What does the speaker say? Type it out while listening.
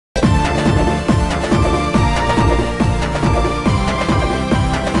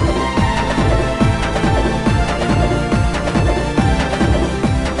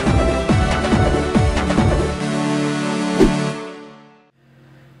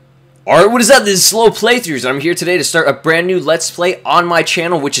Alright, what is up? This is Slow Playthroughs. I'm here today to start a brand new Let's Play on my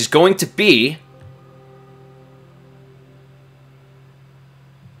channel, which is going to be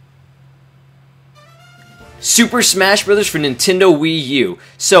Super Smash Bros. For Nintendo Wii U.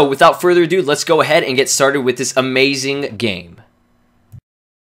 So, without further ado, let's go ahead and get started with this amazing game.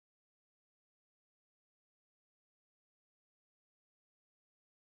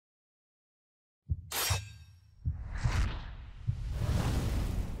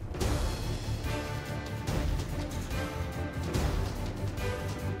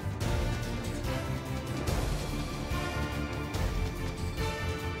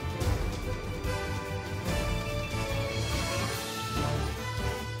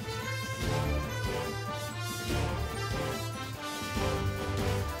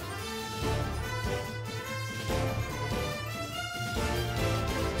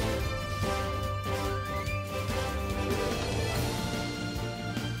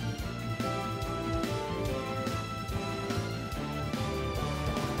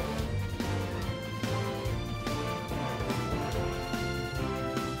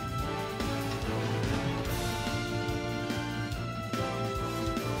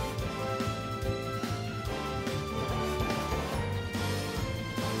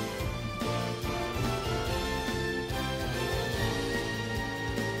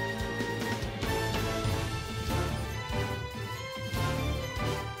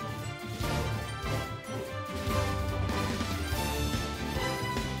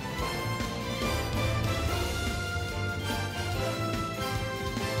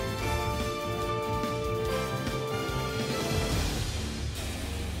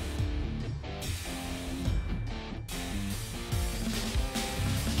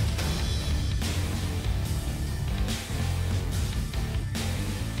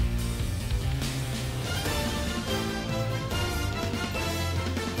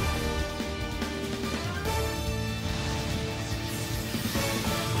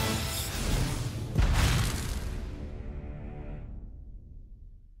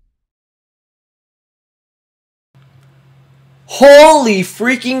 Holy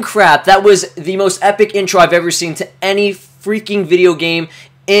freaking crap, that was the most epic intro I've ever seen to any freaking video game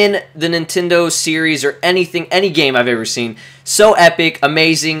in the Nintendo series or anything, any game I've ever seen. So epic,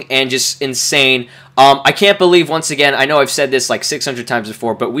 amazing, and just insane. I can't believe, once again, I know I've said this like 600 times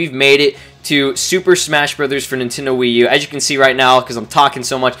before, but we've made it to Super Smash Bros. For Nintendo Wii U. As you can see right now, because I'm talking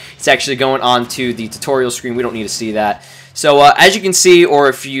so much, it's actually going on to the tutorial screen. We don't need to see that. So as you can see, or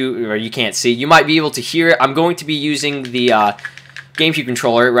if you can't see, you might be able to hear it. I'm going to be using the GameCube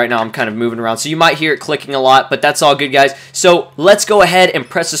controller. Right now I'm kind of moving around, so you might hear it clicking a lot, but that's all good, guys. So let's go ahead and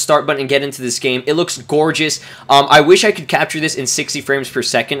press the start button and get into this game. It looks gorgeous. I wish I could capture this in 60 frames per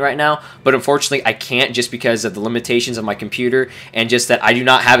second right now, but unfortunately I can't, just because of the limitations of my computer and just that I do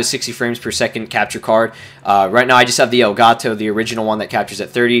not have a 60 frames per second capture card. Right now I just have the Elgato, the original one that captures at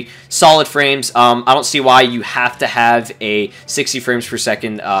 30 solid frames. I don't see why you have to have a 60 frames per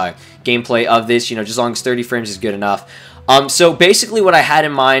second gameplay of this. You know, just as long as 30 frames is good enough. So basically what I had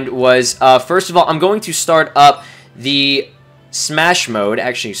in mind was, first of all, I'm going to start up the Smash mode.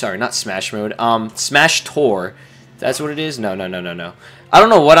 Actually, sorry, not Smash mode. Smash Tour. That's what it is? No. I don't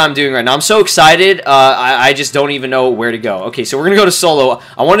know what I'm doing right now. I'm so excited, I just don't even know where to go. Okay, so we're going to go to solo.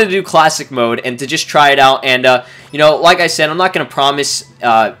 I wanted to do classic mode and to just try it out. And, you know, like I said, I'm not going to promise,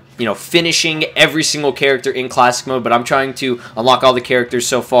 you know, finishing every single character in classic mode, but I'm trying to unlock all the characters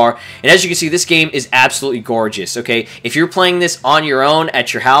so far. And as you can see, this game is absolutely gorgeous, okay? If you're playing this on your own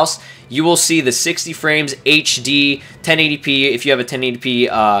at your house, you will see the 60 frames HD, 1080p, if you have a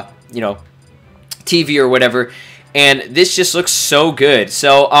 1080p, you know, TV or whatever. And this just looks so good.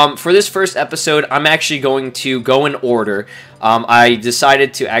 So for this first episode, I'm actually going to go in order. I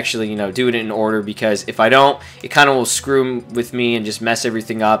decided to actually, you know, do it in order, because if I don't, it kind of will screw with me and just mess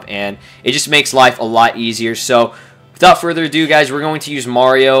everything up, and it just makes life a lot easier. So without further ado, guys, we're going to use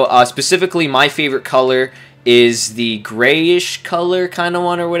Mario. Specifically, my favorite color is the grayish color kind of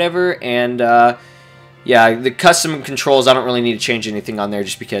one or whatever. And yeah, the custom controls, I don't really need to change anything on there,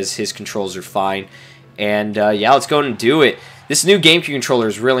 just because his controls are fine. And yeah, let's go ahead and do it. This new GameCube controller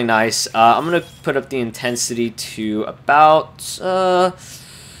is really nice. I'm going to put up the intensity to about,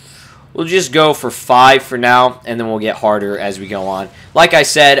 we'll just go for 5 for now, and then we'll get harder as we go on. Like I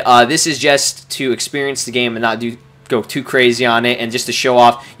said, this is just to experience the game and not go too crazy on it, and just to show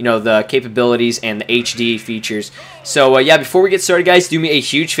off, you know, the capabilities and the HD features. So yeah, before we get started, guys, do me a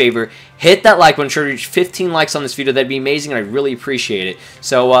huge favor. Hit that like button. Try to reach 15 likes on this video. That'd be amazing, and I'd really appreciate it.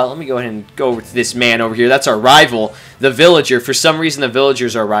 So let me go ahead and go over to this man over here. That's our rival, the Villager. For some reason, the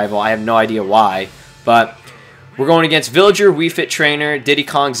Villager's our rival. I have no idea why, but We're going against Villager, Wii Fit Trainer, Diddy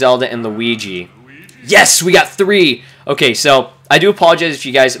Kong, Zelda, and Luigi. Yes, we got 3. Okay, so I do apologize if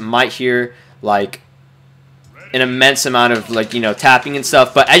you guys might hear like an immense amount of like, you know, tapping and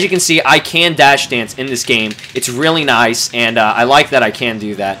stuff, but as you can see, I can dash dance in this game. It's really nice, and I like that I can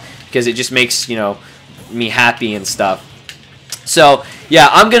do that because it just makes, you know, me happy and stuff. So yeah,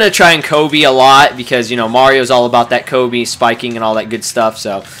 I'm gonna try and Kobe a lot because, you know, Mario's all about that Kobe spiking and all that good stuff.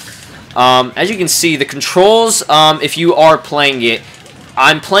 So as you can see, the controls, if you are playing it,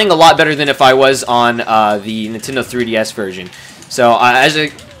 I'm playing a lot better than if I was on the Nintendo 3DS version. So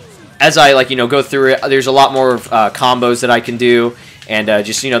as I like, you know, go through it, there's a lot more combos that I can do, and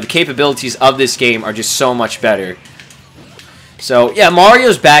just, you know, the capabilities of this game are just so much better. So yeah,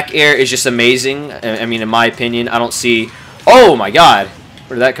 Mario's back air is just amazing. I mean, in my opinion, I don't see. Oh my God,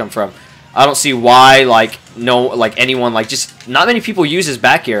 where did that come from? I don't see why like anyone, like, just not many people use his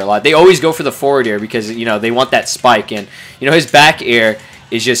back air a lot. They always go for the forward air because, you know, they want that spike, and you know, his back air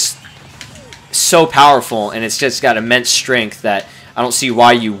is just so powerful, and it's just got immense strength that I don't see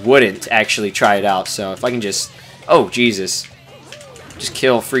why you wouldn't actually try it out. So if I can just, oh Jesus, just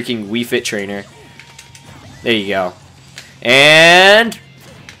kill freaking Wii Fit Trainer. There you go. And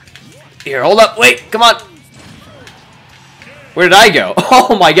here, hold up, wait, come on. Where did I go?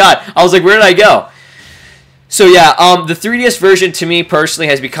 Oh my God, I was like, where did I go? So yeah, the 3DS version to me personally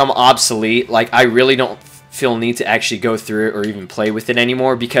has become obsolete. Like, I really don't feel need to actually go through it or even play with it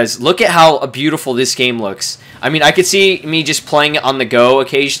anymore, because look at how beautiful this game looks. I mean, I could see me just playing it on the go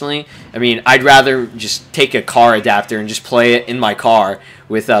occasionally. I mean, I'd rather just take a car adapter and just play it in my car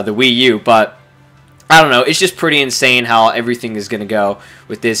with the Wii U, but I don't know, it's just pretty insane how everything is going to go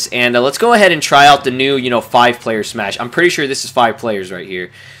with this. And let's go ahead and try out the new, you know, 5-player Smash. I'm pretty sure this is 5 players right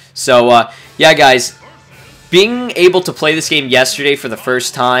here. So yeah guys, being able to play this game yesterday for the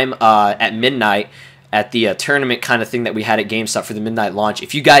first time at midnight at the tournament kind of thing that we had at GameStop for the midnight launch,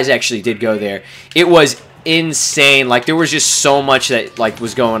 if you guys actually did go there, it was insane. Like, there was just so much that like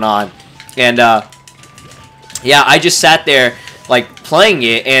was going on. And yeah, I just sat there like playing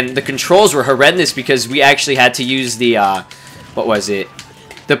it, and the controls were horrendous because we actually had to use the what was it,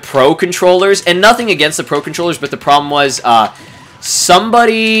 the Pro controllers. And nothing against the Pro controllers, but the problem was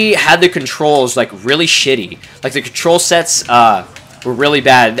somebody had the controls like really shitty. Like, the control sets were really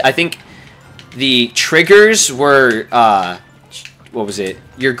bad. I think the triggers were what was it,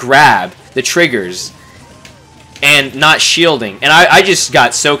 your grab, the triggers, and not shielding. And I just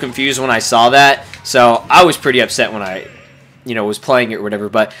got so confused when I saw that, so I was pretty upset when I, you know, was playing it or whatever.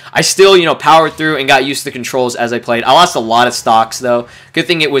 But I still, you know, powered through and got used to the controls as I played. I lost a lot of stocks though. Good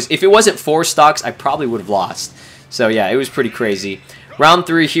thing it was, if it wasn't 4 stocks, I probably would have lost. So yeah, it was pretty crazy. Round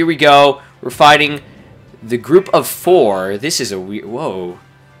 3, here we go. We're fighting the group of 4. This is a weird, whoa.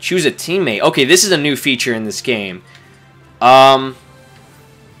 Choose a teammate. Okay, this is a new feature in this game. For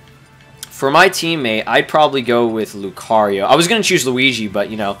my teammate, I'd probably go with Lucario. I was going to choose Luigi, but,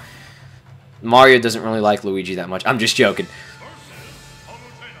 you know, Mario doesn't really like Luigi that much. I'm just joking.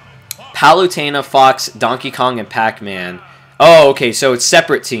 Palutena, Fox, Donkey Kong, and Pac-Man. Oh, okay, so it's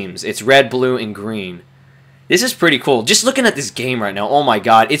separate teams. It's red, blue, and green. This is pretty cool. Just looking at this game right now, oh my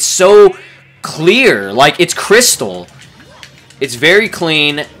God, it's so clear. Like, it's crystal. It's very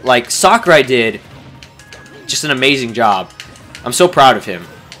clean. Like, Sakurai did just an amazing job. I'm so proud of him.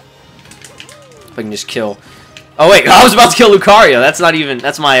 If I can just kill... Oh, wait, I was about to kill Lucario. That's not even...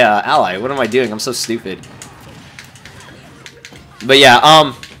 That's my ally. What am I doing? I'm so stupid. But yeah,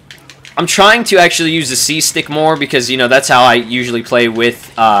 I'm trying to actually use the C-stick more because, you know, that's how I usually play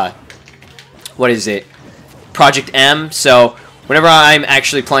with, what is it? Project M. So whenever I'm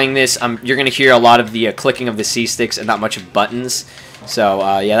actually playing this, you're going to hear a lot of the clicking of the C-sticks and not much of buttons.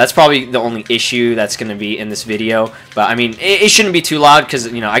 So, yeah, that's probably the only issue that's going to be in this video. But, I mean, it shouldn't be too loud because,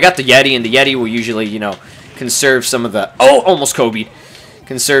 you know, I got the Yeti, and the Yeti will usually, you know, conserve some of the... Oh, almost Kobe.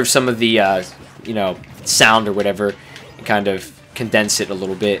 Conserve some of the, you know, sound or whatever and kind of condense it a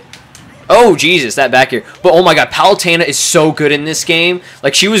little bit. Oh, Jesus, that back here. But, oh my God, Palutena is so good in this game.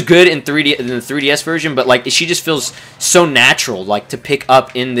 Like, she was good in the 3DS version, but, like, she just feels so natural, like, to pick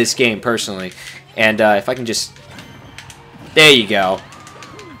up in this game, personally. And, if I can just... There you go.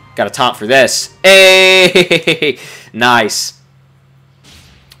 Got a taunt for this. Hey! Nice.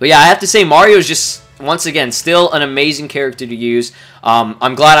 But, yeah, I have to say, Mario's just, once again, still an amazing character to use.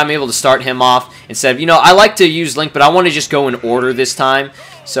 I'm glad I'm able to start him off instead of, you know, I like to use Link, but I want to just go in order this time.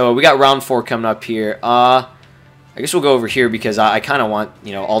 So we got round 4 coming up here. I guess we'll go over here because I kind of want,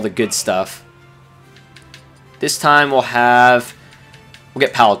 you know, all the good stuff. This time we'll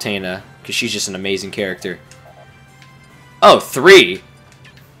get Palutena because she's just an amazing character. Oh, 3.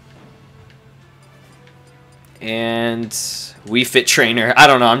 And Wii Fit Trainer. I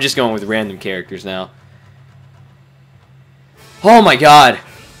don't know. I'm just going with random characters now. Oh my god.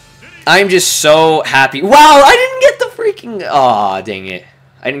 I'm just so happy. Wow, I didn't get the freaking... Aw, dang it.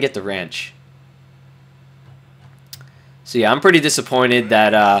 I didn't get the wrench. So yeah, I'm pretty disappointed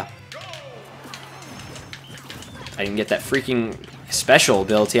that I didn't get that freaking special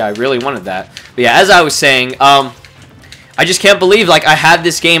ability. I really wanted that. But yeah, as I was saying, I just can't believe, like, I had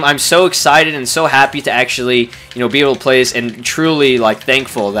this game. I'm so excited and so happy to actually, you know, be able to play this, and truly, like,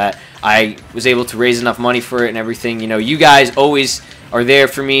 thankful that I was able to raise enough money for it and everything. You know, you guys always are there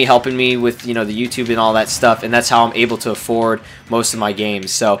for me, helping me with, you know, the YouTube and all that stuff, and that's how I'm able to afford most of my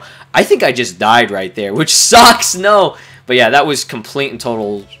games. So I think I just died right there, which sucks. No, but yeah, that was complete and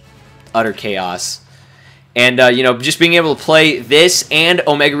total utter chaos. And you know, just being able to play this and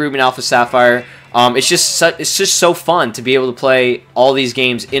Omega Ruby and Alpha Sapphire, it's just so fun to be able to play all these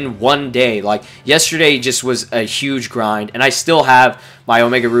games in one day. Like, yesterday just was a huge grind, and I still have my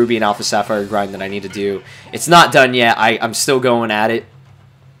Omega Ruby and Alpha Sapphire grind that I need to do. It's not done yet. I'm still going at it.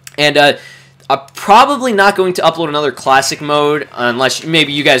 And I'm probably not going to upload another classic mode unless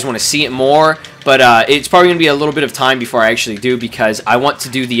maybe you guys want to see it more. But it's probably going to be a little bit of time before I actually do, because I want to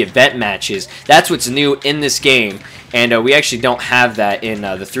do the event matches. That's what's new in this game. And we actually don't have that in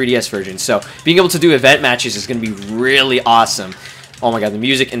the 3DS version. So being able to do event matches is going to be really awesome. Oh my god, the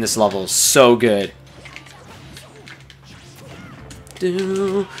music in this level is so good.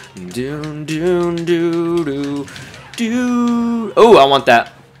 Do, do, do, do, do, do. Oh, I want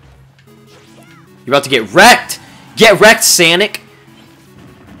that. You're about to get wrecked. Get wrecked, Sonic.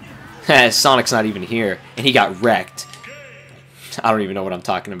 Sonic's not even here, and he got wrecked. I don't even know what I'm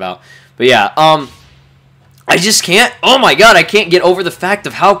talking about. But yeah, I just can't. Oh my god, I can't get over the fact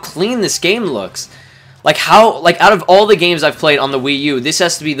of how clean this game looks. Like, out of all the games I've played on the Wii U, this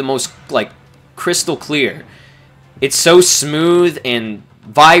has to be the most, like, crystal clear. It's so smooth and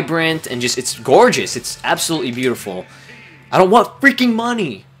vibrant and just, it's gorgeous. It's absolutely beautiful. I don't want freaking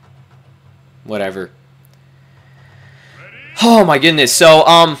money. Whatever. Oh my goodness. So,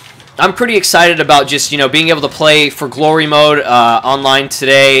 I'm pretty excited about just, you know, being able to play for Glory Mode online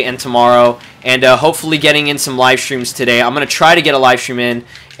today and tomorrow, and hopefully getting in some live streams today. I'm going to try to get a live stream in,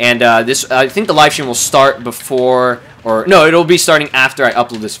 and I think the live stream will start before, or no, it'll be starting after I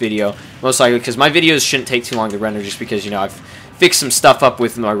upload this video, most likely, because my videos shouldn't take too long to render, just because, you know, I've fixed some stuff up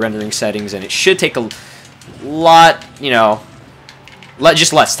with my rendering settings, and it should take a lot, you know,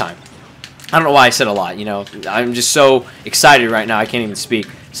 just less time. I don't know why I said a lot, you know. I'm just so excited right now, I can't even speak.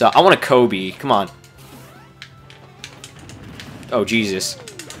 So, I want a Kobe. Come on. Oh, Jesus.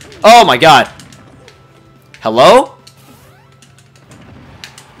 Oh, my God. Hello?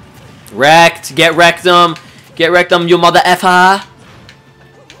 Wrecked. Get wrecked, Get wrecked, you mother effer.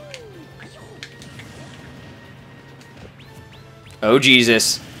 Oh,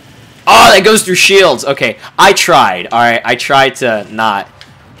 Jesus. Oh, that goes through shields. Okay, I tried. Alright, I tried to not.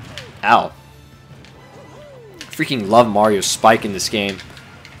 Ow. Freaking love Mario's spike in this game.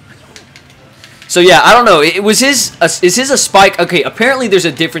 So yeah, I don't know. Is his a spike? Okay, apparently there's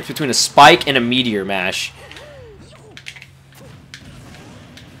a difference between a spike and a meteor mash.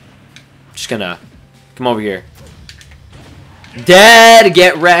 Just gonna come over here. Dead,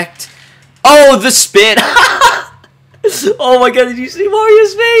 get wrecked. Oh, the spin. Oh my god, did you see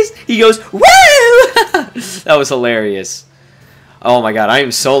Mario's face? He goes, woo! That was hilarious. Oh my god, I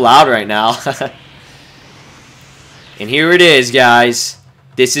am so loud right now. And here it is, guys.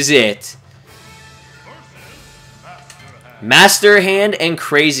 This is it. Master Hand and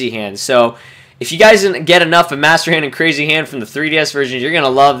Crazy Hand. So, if you guys didn't get enough of Master Hand and Crazy Hand from the 3DS version, you're going to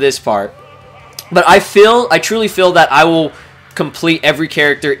love this part. But I truly feel that I will complete every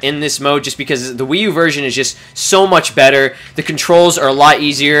character in this mode, just because the Wii U version is just so much better. The controls are a lot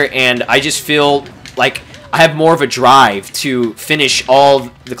easier, and I just feel like I have more of a drive to finish all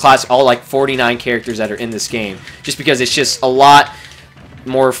like 49 characters that are in this game, just because it's just a lot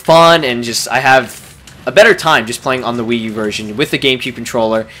more fun, and just I have a better time just playing on the Wii U version with the GameCube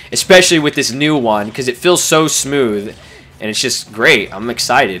controller, especially with this new one, because it feels so smooth, and it's just great. I'm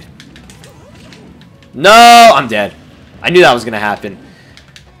excited. No, I'm dead. I knew that was going to happen.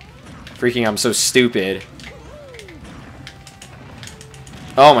 Freaking, I'm so stupid.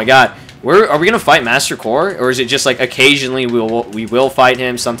 Oh my god. Are we going to fight Master Core? Or is it just like occasionally we will fight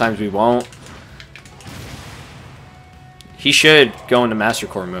him, sometimes we won't? He should go into Master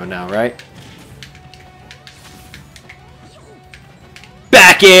Core mode now, right?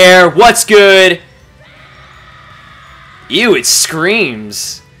 Back air! What's good? Ew, it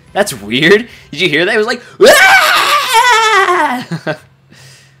screams. That's weird. Did you hear that? It was like,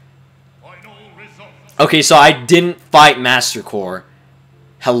 Okay, so I didn't fight Master Core.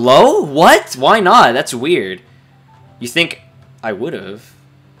 Hello? What? Why not? That's weird. You think I would have?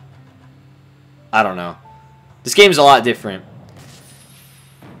 I don't know. This game's a lot different.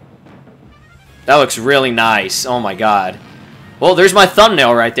 That looks really nice. Oh my god. Well, there's my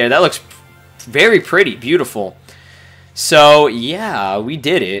thumbnail right there. That looks very pretty. Beautiful. So, yeah, we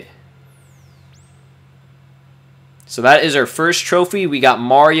did it. So that is our first trophy. We got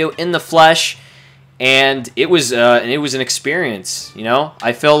Mario in the flesh. And it was an experience, you know?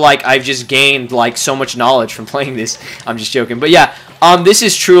 I feel like I've just gained, like, so much knowledge from playing this. I'm just joking. But, yeah, this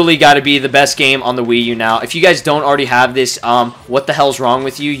is truly got to be the best game on the Wii U now. If you guys don't already have this, what the hell's wrong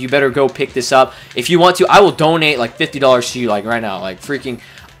with you? You better go pick this up. If you want to, I will donate, like, $50 to you, like, right now. Like, freaking,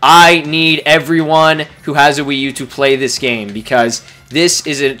 I need everyone who has a Wii U to play this game because this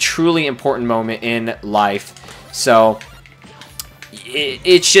is a truly important moment in life. So,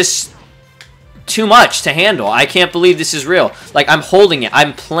 it's just too much to handle. I can't believe this is real. Like, I'm holding it.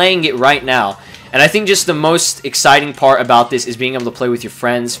 I'm playing it right now. And I think just the most exciting part about this is being able to play with your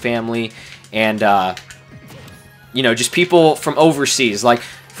friends, family, and, you know, just people from overseas. Like,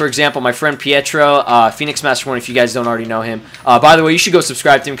 for example, my friend Pietro, Phoenix Master 1, if you guys don't already know him. By the way, you should go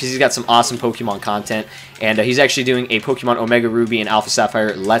subscribe to him because he's got some awesome Pokemon content. And he's actually doing a Pokemon Omega Ruby and Alpha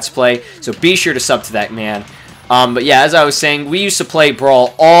Sapphire Let's Play. So be sure to sub to that man. But yeah, as I was saying, we used to play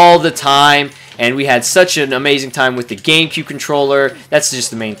Brawl all the time. And we had such an amazing time with the GameCube controller. That's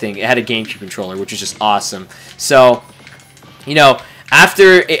just the main thing. It had a GameCube controller, which was just awesome. So, you know,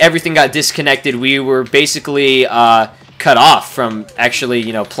 after everything got disconnected, we were basically cut off from actually,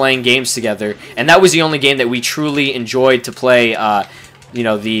 you know, playing games together. And that was the only game that we truly enjoyed to play, you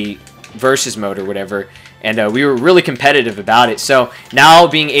know, the versus mode or whatever. And we were really competitive about it. So now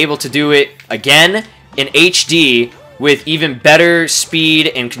being able to do it again in HD with even better speed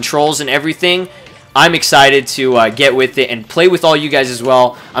and controls and everything, I'm excited to get with it and play with all you guys as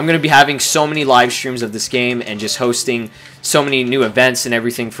well. I'm going to be having so many live streams of this game and just hosting so many new events and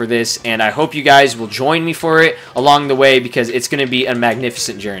everything for this. And I hope you guys will join me for it along the way because it's going to be a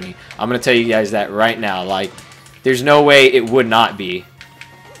magnificent journey. I'm going to tell you guys that right now. Like, there's no way it would not be.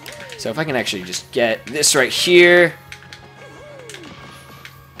 So if I can actually just get this right here.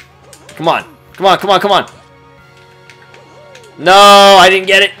 Come on. Come on, come on, come on. No, I didn't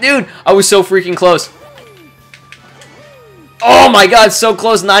get it. Dude, I was so freaking close. Oh my god, so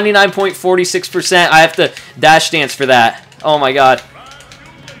close. 99.46%. I have to dash dance for that. Oh my god.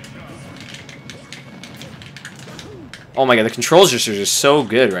 Oh my god, the controls are just so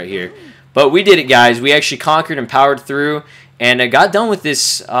good right here. But we did it, guys. We actually conquered and powered through. And got done with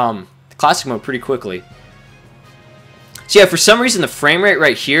this classic mode pretty quickly. So yeah, for some reason the frame rate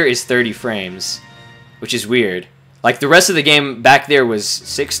right here is 30 frames. Which is weird. Like, the rest of the game back there was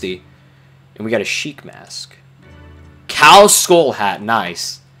 60. And we got a Sheik mask. Cow skull hat.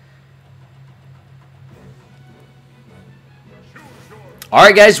 Nice.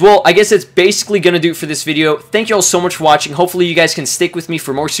 Alright, guys. Well, I guess that's basically going to do it for this video. Thank you all so much for watching. Hopefully, you guys can stick with me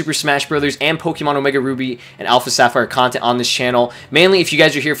for more Super Smash Bros. And Pokemon Omega Ruby and Alpha Sapphire content on this channel. Mainly, if you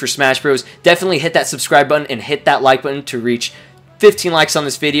guys are here for Smash Bros., definitely hit that subscribe button and hit that like button to reach 15 likes on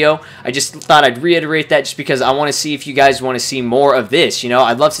this video. I just thought I'd reiterate that just because I want to see if you guys want to see more of this. You know,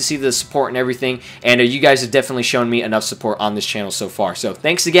 I'd love to see the support and everything, and you guys have definitely shown me enough support on this channel so far. So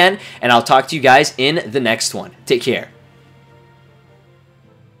thanks again, and I'll talk to you guys in the next one. Take care.